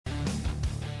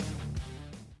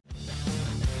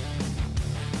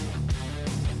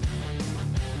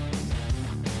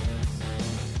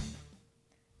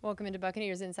Welcome into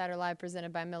Buccaneers Insider Live,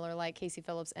 presented by Miller Lite. Casey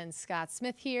Phillips and Scott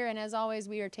Smith here. And as always,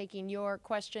 we are taking your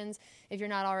questions. If you're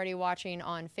not already watching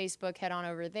on Facebook, head on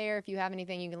over there. If you have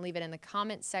anything, you can leave it in the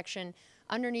comment section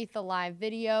underneath the live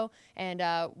video. And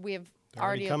we have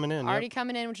already coming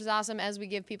in, which is awesome. As we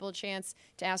give people a chance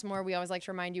to ask more, we always like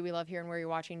to remind you we love hearing where you're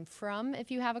watching from.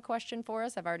 If you have a question for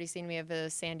us, I've already seen we have a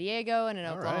San Diego and an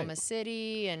Oklahoma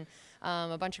City and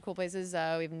a bunch of cool places.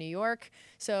 We have New York.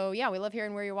 So, yeah, we love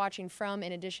hearing where you're watching from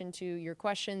in addition to your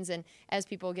questions. And as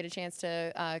people get a chance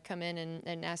to come in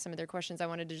and ask some of their questions, I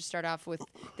wanted to just start off with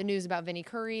the news about Vinny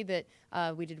Curry that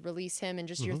we did release him, and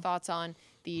just your thoughts on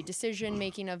the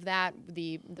decision-making of that,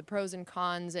 the pros and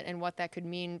cons, and what that could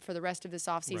mean for the rest of this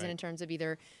offseason in terms of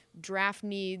either draft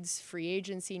needs, free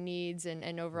agency needs,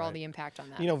 and overall the impact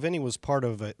on that. You know, Vinny was part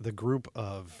of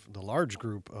the large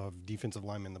group of defensive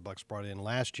linemen the Bucs brought in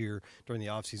last year during the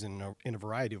offseason in a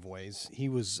variety of ways. He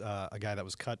was a guy that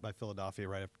was cut by Philadelphia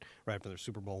right after their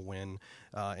Super Bowl win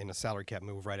in a salary cap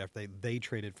move right after they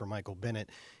traded for Michael Bennett.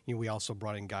 You know, we also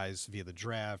brought in guys via the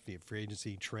draft, via free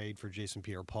agency, trade for Jason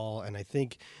Pierre-Paul, and I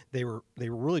think they were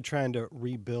really trying to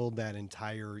rebuild that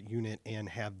entire unit and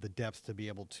have the depth to be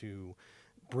able to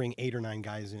bring 8 or 9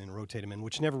 guys in and rotate them in,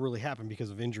 which never really happened because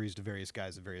of injuries to various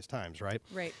guys at various times, right?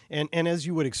 Right. And as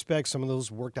you would expect, some of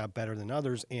those worked out better than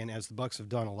others, and as the Bucs have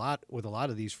done a lot with a lot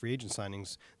of these free agent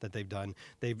signings that they've done,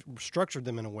 they've structured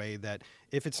them in a way that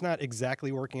if it's not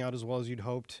exactly working out as well as you'd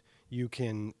hoped, you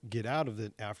can get out of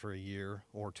it after a year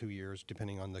or 2 years,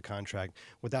 depending on the contract,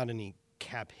 without any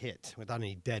cap hit, without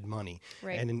any dead money.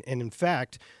 Right. And in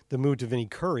fact, the move to Vinny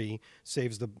Curry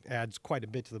adds quite a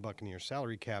bit to the Buccaneers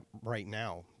salary cap right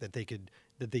now that they could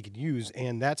use,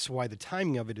 and that's why the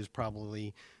timing of it is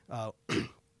probably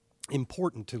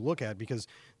important to look at, because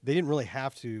they didn't really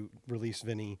have to release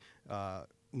Vinny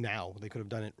now. They could have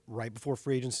done it right before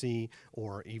free agency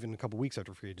or even a couple weeks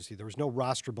after free agency. There was no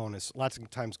roster bonus. Lots of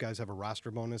times guys have a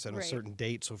roster bonus at a certain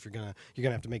date, so if you're gonna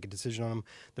have to make a decision on them.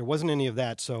 There wasn't any of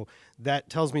that, so that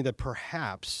tells me that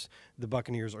perhaps the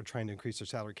Buccaneers are trying to increase their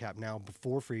salary cap now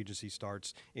before free agency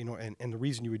starts. You know, and the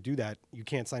reason you would do that, you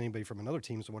can't sign anybody from another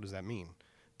team, so what does that mean?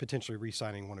 Potentially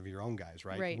re-signing one of your own guys,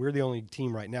 right? We're the only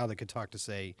team right now that could talk to,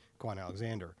 say, Quan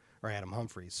Alexander or Adam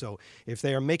Humphries. So if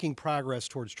they are making progress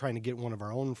towards trying to get one of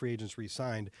our own free agents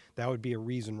re-signed, that would be a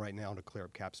reason right now to clear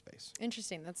up cap space.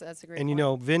 Interesting. That's a great And, point. you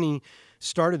know, Vinny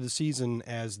started the season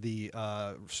as the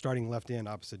starting left end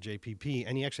opposite JPP,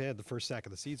 and he actually had the first sack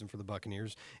of the season for the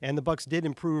Buccaneers. And the Bucs did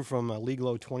improve from a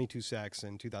league-low 22 sacks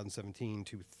in 2017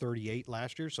 to 38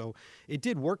 last year, so it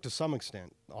did work to some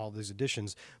extent, all these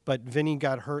additions. But Vinny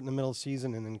got hurt in the middle of the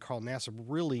season, and then Carl Nassib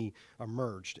really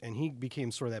emerged, and he became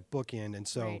sort of that bookend. And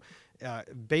so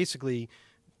basically,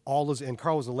 and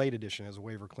Carl was a late addition as a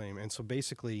waiver claim, and so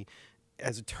basically,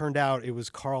 as it turned out, it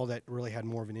was Carl that really had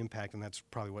more of an impact, and that's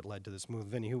probably what led to this move.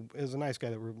 Vinny, who is a nice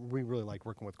guy that we really like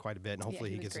working with quite a bit, and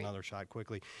hopefully he gets another shot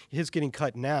quickly. His getting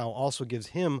cut now also gives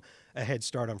him a head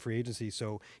start on free agency,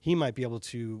 so he might be able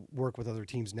to work with other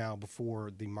teams now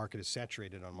before the market is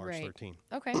saturated on March 13.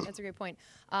 Okay, that's a great point.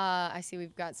 I see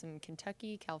we've got some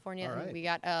Kentucky, California. All right. We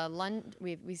got London.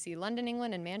 We see London,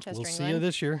 England, and Manchester, We'll England. see you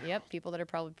this year. Yep, people that are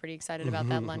probably pretty excited about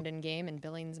that London game in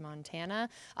Billings, Montana.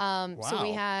 So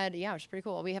we had, which is pretty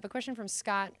cool. We have a question from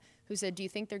Scott who said, do you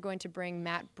think they're going to bring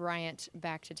Matt Bryant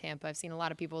back to Tampa? I've seen a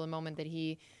lot of people the moment that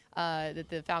that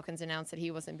the Falcons announced that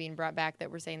he wasn't being brought back that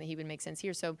were saying that he would make sense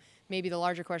here. So maybe the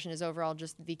larger question is overall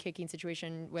just the kicking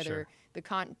situation, whether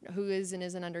who is and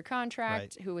isn't under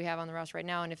contract, who we have on the roster right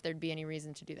now, and if there'd be any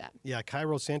reason to do that. Yeah,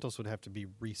 Cairo Santos would have to be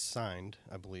re-signed,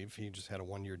 I believe. He just had a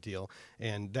 1-year deal,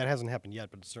 and that hasn't happened yet,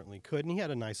 but it certainly could. And he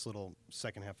had a nice little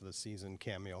second half of the season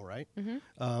cameo, right?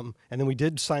 And then we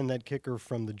did sign that kicker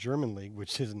from the German league,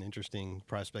 which is an interesting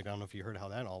prospect. I don't know if you heard how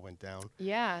that all went down.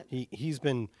 Yeah.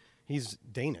 He's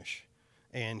Danish,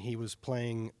 and he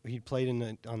played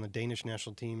on the Danish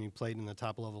national team. He played in the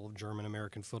top level of German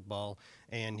American football,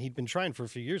 and he'd been trying for a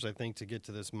few years, I think, to get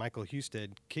to this Michael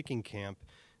Husted kicking camp,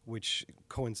 which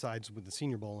coincides with the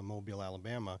Senior Bowl in Mobile,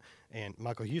 Alabama. And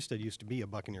Michael Husted used to be a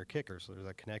Buccaneer kicker, so there's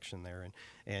a connection there.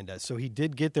 And so he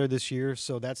did get there this year,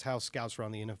 so that's how scouts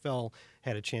around the NFL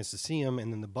had a chance to see him.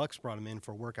 And then the Bucs brought him in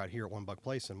for a workout here at One Buck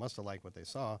Place and must have liked what they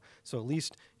saw. So at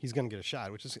least he's going to get a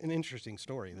shot, which is an interesting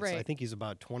story. I think he's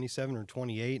about 27 or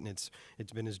 28, and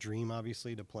it's been his dream,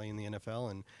 obviously, to play in the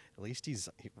NFL. And at least he's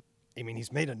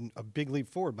made a big leap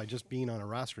forward by just being on a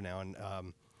roster now. And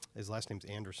his last name's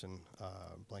Anderson,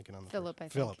 blanking on the Philip, I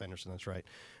think. Philip Anderson, that's right.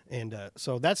 And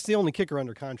so that's the only kicker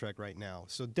under contract right now.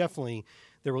 So definitely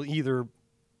there will either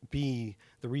be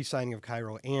the re-signing of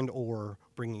Cairo and or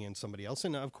bringing in somebody else.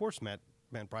 And, of course, Matt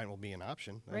Matt Bryant will be an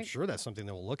option. I'm Right. sure that's something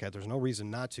that we'll look at. There's no reason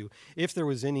not to. If there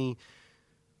was any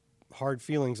hard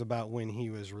feelings about when he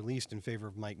was released in favor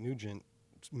of Mike Nugent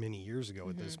many years ago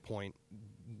at this point,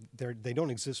 they don't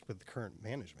exist with the current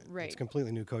management. Right. It's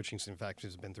completely new coaching. In fact,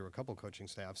 he's been through a couple coaching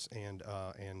staffs and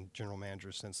general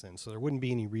managers since then. So there wouldn't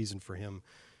be any reason for him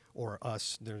or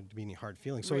us there to be any hard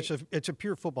feelings. So Right. it's a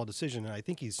pure football decision, and I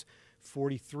think he's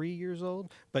 43 years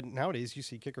old. But nowadays, you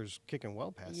see kickers kicking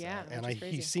well past Yeah, that, and which is he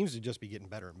crazy. seems to just be getting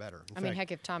better and better. In I mean, fact,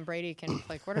 heck, if Tom Brady can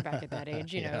play quarterback at that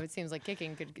age, you know, Yeah. it seems like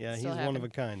kicking could yeah, he's still happen. one of a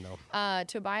kind, though.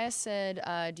 Tobias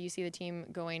said, do you see the team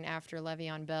going after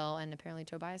Le'Veon Bell? And apparently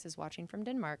Tobias is watching from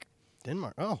Denmark.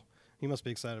 Denmark. Oh, he must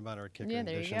be excited about our kicker Yeah,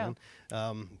 there you edition.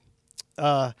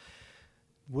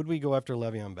 Would we go after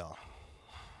Le'Veon Bell?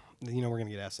 You know, we're going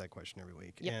to get asked that question every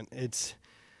week, Yep. and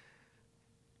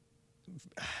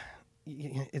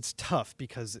it's tough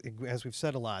because, as we've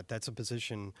said a lot, that's a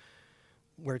position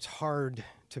where it's hard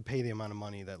to pay the amount of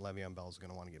money that Le'Veon Bell is going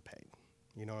to want to get paid.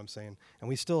 You know what I'm saying? And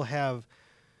we still have.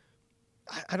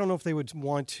 I don't know if they would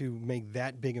want to make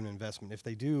that big an investment. If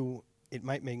they do, it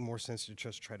might make more sense to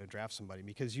just try to draft somebody,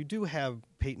 because you do have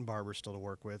Peyton Barber still to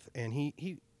work with, and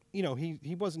he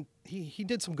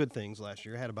did some good things last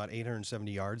year. Had about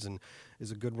 870 yards and is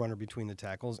a good runner between the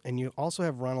tackles. And you also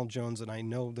have Ronald Jones, and I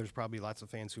know there's probably lots of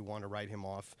fans who want to write him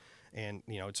off, and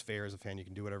it's fair as a fan, you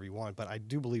can do whatever you want, but I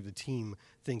do believe the team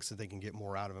thinks that they can get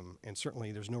more out of him, and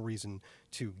certainly there's no reason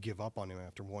to give up on him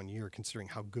after 1 year, considering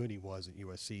how good he was at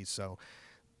USC. So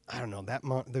I don't know,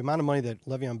 the amount of money that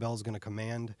Le'Veon Bell is going to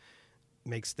command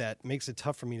makes it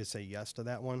tough for me to say yes to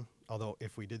that one. Although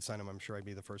if we did sign him, I'm sure I'd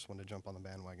be the first one to jump on the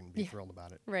bandwagon and be thrilled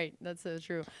about it. Right, that's so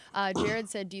true. Jared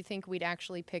said, do you think we'd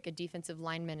actually pick a defensive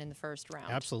lineman in the first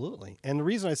round? Absolutely. And the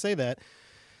reason I say that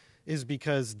is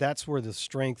because that's where the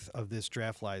strength of this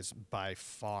draft lies by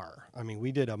far. I mean,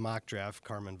 we did a mock draft,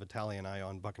 Carmen Vitale and I,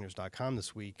 on Buccaneers.com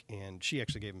this week, and she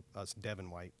actually gave us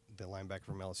Devin White, the linebacker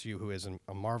from LSU, who is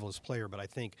a marvelous player, but I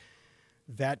think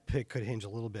that pick could hinge a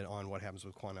little bit on what happens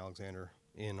with Quan Alexander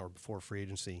in or before free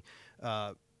agency.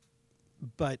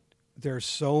 But there are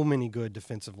so many good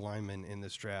defensive linemen in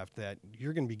this draft that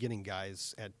you're going to be getting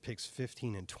guys at picks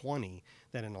 15 and 20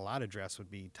 that in a lot of drafts would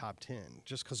be top 10,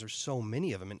 just because there's so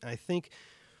many of them. And I think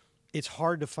it's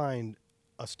hard to find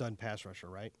a stud pass rusher,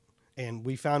 right? And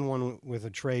we found one with a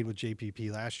trade with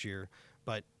JPP last year,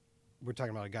 but we're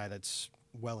talking about a guy that's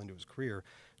well into his career.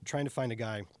 Trying to find a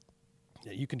guy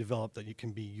that you can develop, that you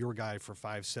can be your guy for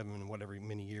 5, 7, whatever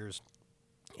many years.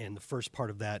 And the first part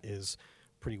of that is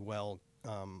pretty well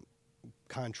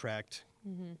contract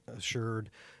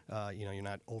assured. You're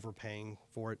not overpaying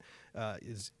for it.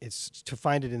 It's to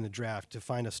find it in the draft. To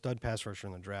find a stud pass rusher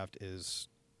in the draft is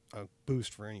a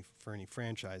boost for any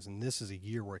franchise, and this is a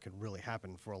year where it could really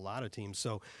happen for a lot of teams.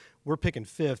 So we're picking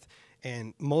 5th,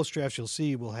 and most drafts you'll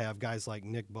see will have guys like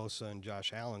Nick Bosa and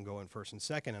Josh Allen go in 1st and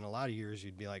 2nd, and a lot of years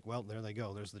you'd be like, well, there they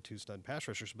go. There's the 2 stud pass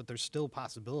rushers, but there's still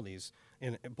possibilities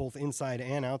in both inside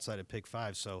and outside of pick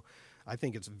 5. So I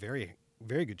think it's a very,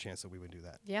 very good chance that we would do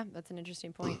that. Yeah, that's an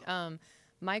interesting point.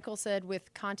 Michael said,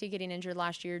 with Conte getting injured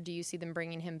last year, do you see them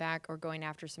bringing him back or going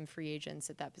after some free agents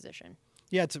at that position?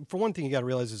 Yeah, for one thing, you got to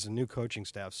realize it's a new coaching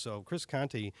staff. So Chris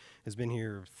Conte has been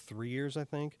here 3 years, I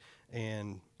think,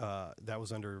 and that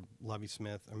was under Lovie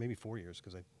Smith, or maybe 4 years,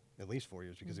 at least 4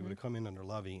 years, because he would have come in under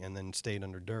Lovie and then stayed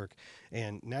under Dirk.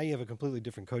 And now you have a completely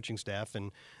different coaching staff,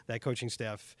 and that coaching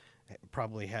staff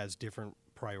probably has different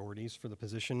priorities for the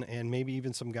position, and maybe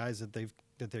even some guys that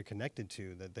they're connected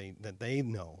to that they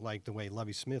know, like the way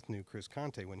Lovie Smith knew Chris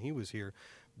Conte when he was here.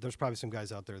 There's probably some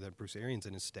guys out there that Bruce Arians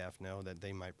and his staff know that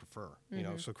they might prefer.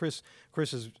 So Chris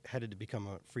is headed to become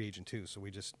a free agent too. So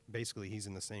he's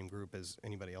in the same group as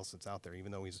anybody else that's out there.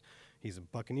 Even though he's a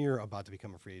Buccaneer about to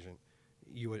become a free agent,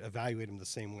 you would evaluate him the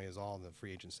same way as all the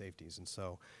free agent safeties. And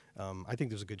so I think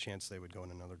there's a good chance they would go in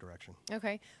another direction.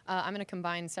 Okay. I'm going to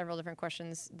combine several different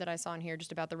questions that I saw in here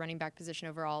just about the running back position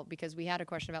overall, because we had a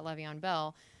question about Le'Veon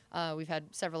Bell. We've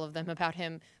had several of them about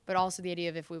him, but also the idea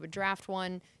of if we would draft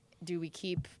one, do we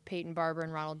keep Peyton Barber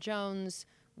and Ronald Jones?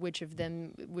 Which of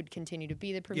them would continue to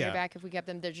be the premier back if we kept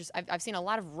them? I've seen a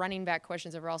lot of running back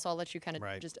questions overall, so I'll let you kind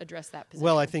of just address that position.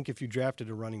 Well, I think if you drafted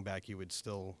a running back, you would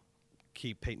still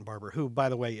keep Peyton Barber, who, by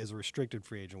the way, is a restricted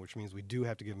free agent, which means we do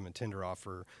have to give him a tender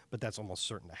offer, but that's almost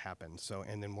certain to happen. So,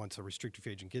 and then once a restricted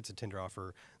free agent gets a tender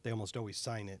offer, they almost always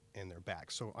sign it and they're back.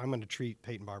 So I'm going to treat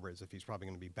Peyton Barber as if he's probably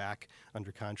going to be back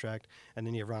under contract. And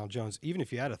then you have Ronald Jones. Even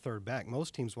if you add a third back,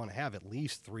 most teams want to have at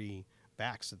least 3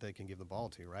 backs that they can give the ball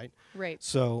to, right? Right.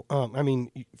 So,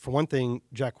 for one thing,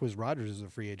 Jacquizz Rodgers is a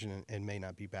free agent and may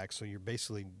not be back, so you'd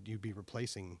be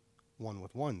replacing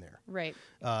 1 there. Right.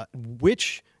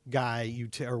 Which guy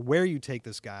or where you take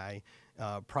this guy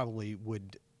probably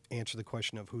would answer the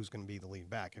question of who's going to be the lead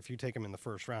back. If you take him in the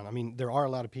first round, I mean, there are a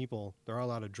lot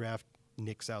of draft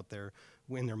nicks out there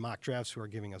in their mock drafts who are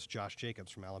giving us Josh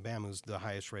Jacobs from Alabama, who's the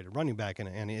highest rated running back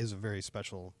and is a very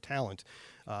special talent.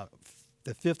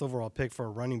 The 5th overall pick for a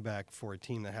running back for a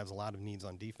team that has a lot of needs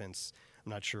on defense, I'm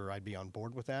not sure I'd be on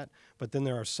board with that. But then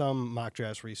there are some mock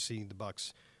drafts where you see the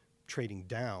Bucs trading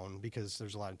down because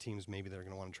there's a lot of teams maybe that are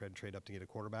going to want to trade up to get a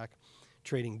quarterback.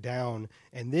 Trading down,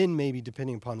 and then maybe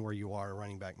depending upon where you are, a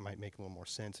running back might make a little more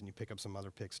sense, and you pick up some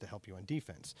other picks to help you on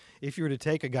defense. If you were to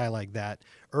take a guy like that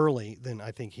early, then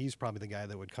I think he's probably the guy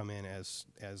that would come in as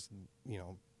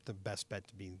the best bet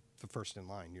to be the first in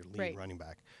line, your lead running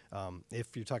back.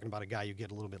 If you're talking about a guy you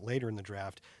get a little bit later in the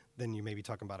draft, then you may be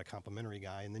talking about a complimentary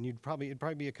guy, and then it'd probably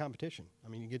be a competition. I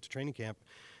mean, you get to training camp,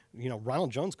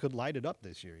 Ronald Jones could light it up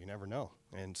this year. You never know.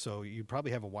 And so you'd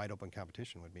probably have a wide open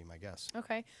competition would be my guess.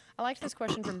 Okay. I liked this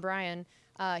question from Brian.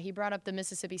 He brought up the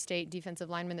Mississippi State defensive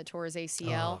lineman that tore his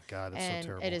ACL. Oh, God, that's and so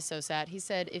terrible. It is so sad. He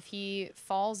said if he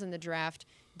falls in the draft,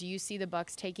 do you see the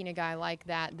Bucs taking a guy like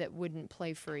that wouldn't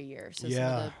play for a year? So some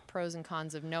of the pros and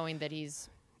cons of knowing that he's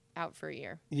out for a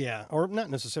year. Yeah, or not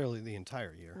necessarily the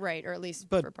entire year. Right, or at least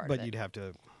for part of it. But you'd have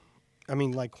to... I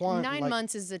mean, like Quan... 9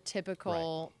 months is a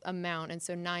typical amount, and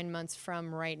so 9 months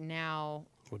from right now...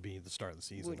 would be the start of the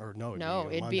season.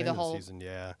 It'd be the whole season,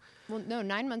 yeah. Well, no,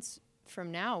 9 months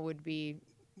from now would be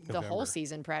November. The whole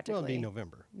season practically. Well, it'd be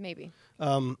November. Maybe.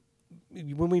 When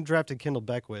we drafted Kendall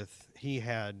Beckwith, he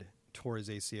had tore his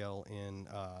ACL in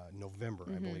November,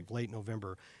 I believe, late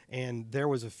November. And there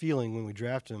was a feeling when we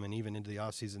drafted him and even into the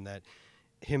offseason that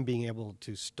him being able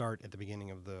to start at the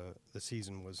beginning of the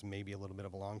season was maybe a little bit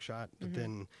of a long shot. But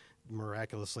then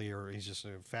miraculously, or he's just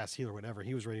a fast healer, whatever,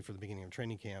 he was ready for the beginning of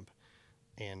training camp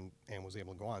and was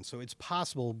able to go on. So it's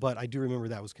possible, but I do remember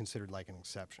that was considered like an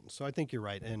exception. So I think you're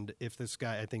right. And if this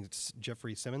guy, I think it's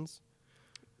Jeffrey Simmons,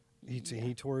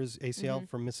 he tore his ACL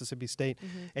from Mississippi State,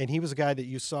 and he was a guy that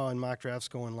you saw in mock drafts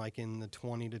going like in the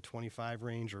 20 to 25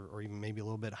 range or even maybe a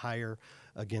little bit higher.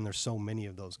 Again, there's so many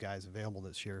of those guys available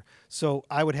this year. So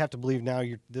I would have to believe now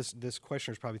this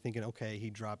questioner is probably thinking, okay, he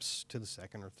drops to the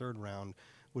 2nd or 3rd round.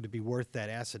 Would it be worth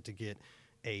that asset to get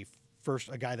a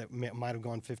guy that might have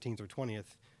gone 15th or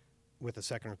 20th with a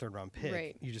 2nd or 3rd round pick?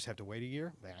 Right. You just have to wait a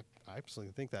year? I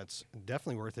absolutely think that's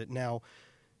definitely worth it. Now,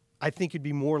 I think you'd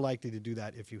be more likely to do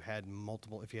that if you had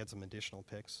some additional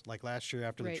picks. Like last year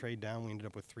after the trade down, we ended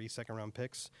up with 3 second-round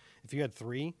picks. If you had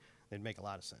 3, they'd make a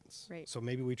lot of sense. Right. So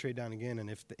maybe we trade down again, and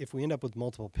if we end up with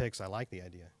multiple picks, I like the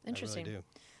idea. Interesting.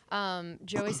 I really do.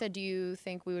 Joey said, do you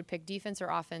think we would pick defense or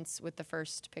offense with the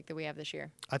first pick that we have this year?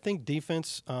 I think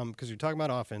defense, because you're talking about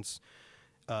offense,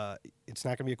 it's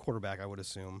not going to be a quarterback, I would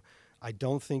assume. I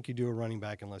don't think you do a running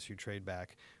back unless you trade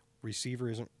back. Receiver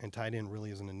isn't, and tight end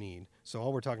really isn't a need. So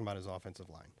all we're talking about is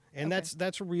offensive line, and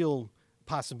that's a real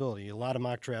possibility. A lot of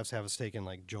mock drafts have us taking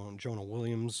like Jonah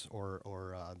Williams or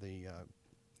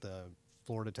the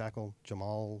Florida tackle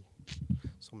Jamal.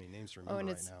 So many names to remember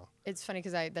right now. It's funny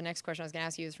because the next question I was going to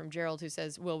ask you is from Gerald, who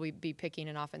says, will we be picking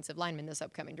an offensive lineman this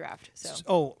upcoming draft?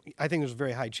 So I think there's a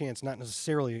very high chance, not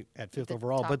necessarily at 5th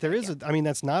overall, but there is I mean,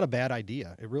 that's not a bad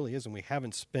idea. It really isn't. We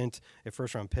haven't spent a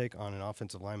first-round pick on an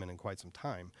offensive lineman in quite some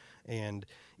time. And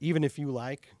even if you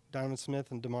like Donovan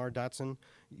Smith and DeMar Dotson,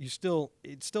 it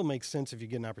still makes sense if you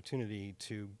get an opportunity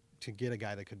to get a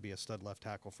guy that could be a stud left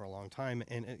tackle for a long time.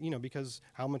 And because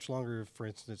how much longer, for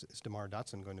instance, is DeMar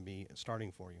Dotson going to be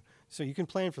starting for you? So you can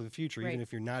plan for the future, even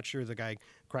if you're not sure the guy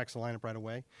cracks the lineup right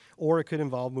away. Or it could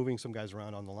involve moving some guys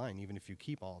around on the line, even if you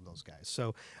keep all of those guys.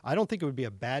 So I don't think it would be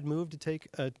a bad move to take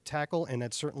a tackle, and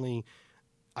that's certainly –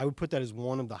 I would put that as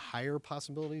one of the higher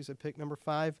possibilities at pick number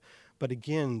 5. But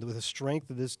again, with the strength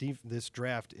of this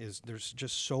draft is there's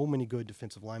just so many good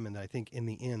defensive linemen that I think in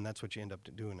the end that's what you end up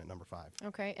doing at number 5.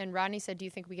 Okay. And Rodney said, do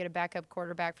you think we get a backup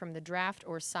quarterback from the draft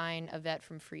or sign a vet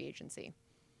from free agency?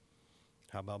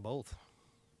 How about both?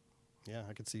 Yeah,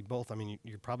 I could see both. I mean,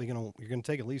 you're probably gonna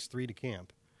take at least 3 to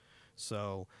camp.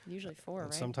 So usually 4,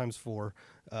 right? Sometimes 4.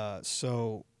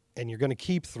 And you're going to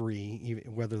keep 3,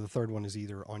 whether the 3rd one is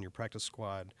either on your practice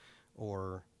squad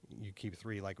or you keep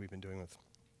 3 like we've been doing with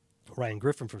Ryan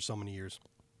Griffin for so many years.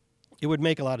 It would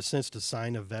make a lot of sense to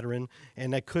sign a veteran,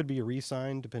 and that could be a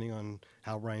re-sign depending on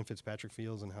how Ryan Fitzpatrick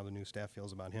feels and how the new staff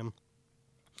feels about him.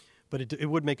 But it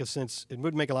would make a sense. It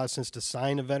would make a lot of sense to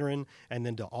sign a veteran and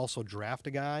then to also draft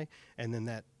a guy, and then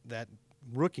that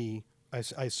rookie.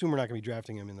 I assume we're not going to be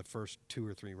drafting him in the first 2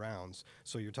 or 3 rounds.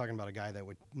 So you're talking about a guy that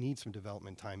would need some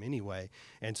development time anyway.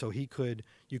 And so you could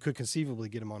conceivably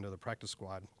get him onto the practice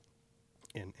squad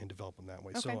and develop them that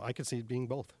way. Okay. So I could see it being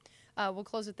both. We'll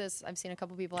close with this. I've seen a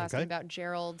couple people asking Okay. about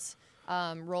Gerald's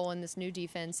role in this new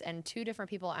defense, and 2 different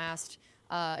people asked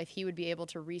if he would be able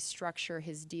to restructure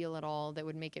his deal at all that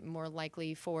would make it more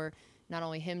likely for not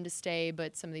only him to stay,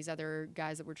 but some of these other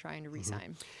guys that we're trying to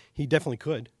re-sign. He definitely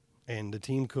could, and the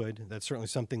team could. That's certainly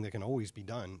something that can always be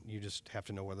done. You just have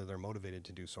to know whether they're motivated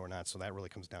to do so or not. So that really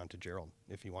comes down to Gerald,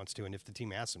 if he wants to, and if the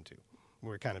team asks him to.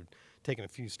 We're kind of taking a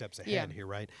few steps ahead here,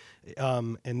 right?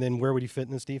 And then where would he fit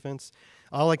in this defense?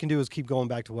 All I can do is keep going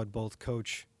back to what both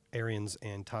Coach Arians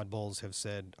and Todd Bowles have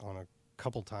said on a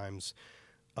couple times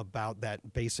about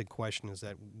that basic question, is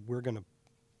that we're going to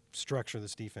structure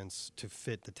this defense to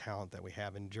fit the talent that we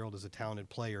have. And Gerald is a talented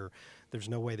player. There's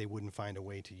no way they wouldn't find a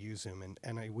way to use him.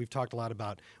 And we've talked a lot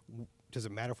about, does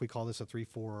it matter if we call this a 3-4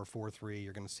 or 4-3?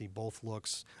 You're going to see both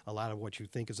looks. A lot of what you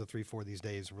think is a 3-4 these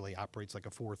days really operates like a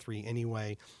 4-3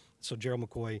 anyway. So Gerald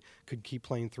McCoy could keep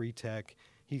playing 3-tech.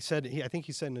 He said, I think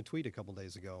he said in a tweet a couple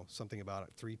days ago something about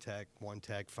 3-tech,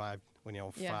 1-tech, 5,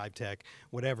 5-tech,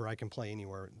 whatever. I can play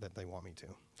anywhere that they want me to.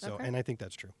 So, Okay. and I think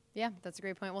that's true. Yeah, that's a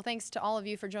great point. Well, thanks to all of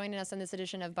you for joining us on this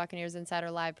edition of Buccaneers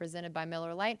Insider Live presented by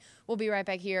Miller Lite. We'll be right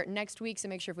back here next week, so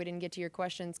make sure if we didn't get to your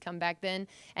questions, come back then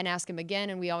and ask them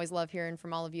again. And we always love hearing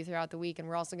from all of you throughout the week. And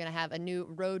we're also going to have a new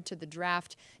Road to the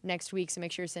Draft next week, so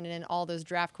make sure you're sending in all those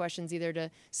draft questions either to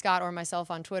Scott or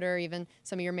myself on Twitter, even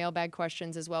some of your mailbag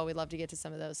questions as well. We'd love to get to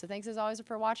some of those. So thanks as always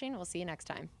for watching. We'll see you next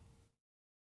time.